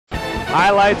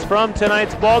Highlights from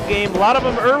tonight's ball game. A lot of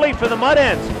them early for the Mud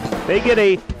Hens. They get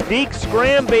a Deik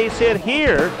Scram base hit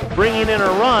here, bringing in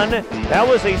a run. That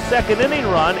was a second inning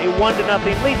run, a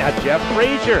 1-0 lead. Now Jeff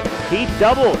Frazier, he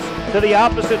doubles to the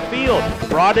opposite field.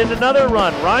 Brought in another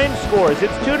run. Ryan scores.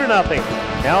 It's 2-0.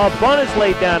 Now a bunt is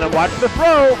laid down, and watch the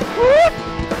throw.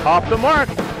 Whoop! Off the mark.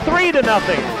 3-0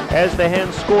 as the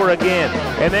Hens score again.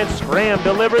 And then Scram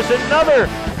delivers another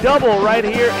double right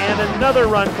here, and another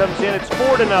run comes in. It's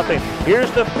 4-0.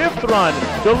 Here's the fifth run.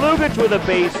 DeLugich with a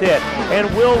base hit, and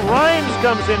Will Rhymes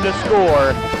comes in to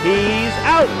score. He's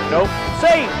out. Nope,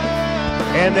 safe.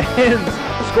 And the Hens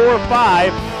score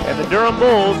 5, and the Durham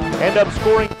Bulls end up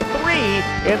scoring 3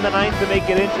 in the ninth to make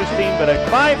it interesting. But a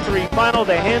 5-3 final,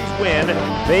 the Hens win.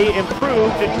 They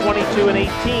improved to 22-18.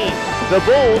 The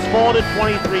Bulls fall to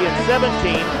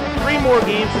 23-17. 3 more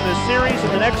games in the series,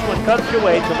 and the next one comes your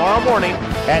way tomorrow morning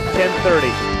at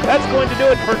 10:30. That's going to do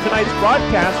it for tonight's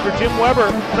broadcast. For Jim Weber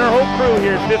and our whole crew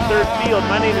here at Fifth Third Field,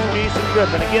 my name is Jason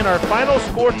Griffin. Again, our final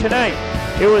score tonight,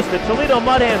 it was the Toledo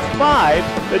Mud Hens 5,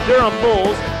 the Durham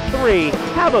Bulls 3.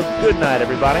 Have a good night,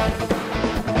 everybody.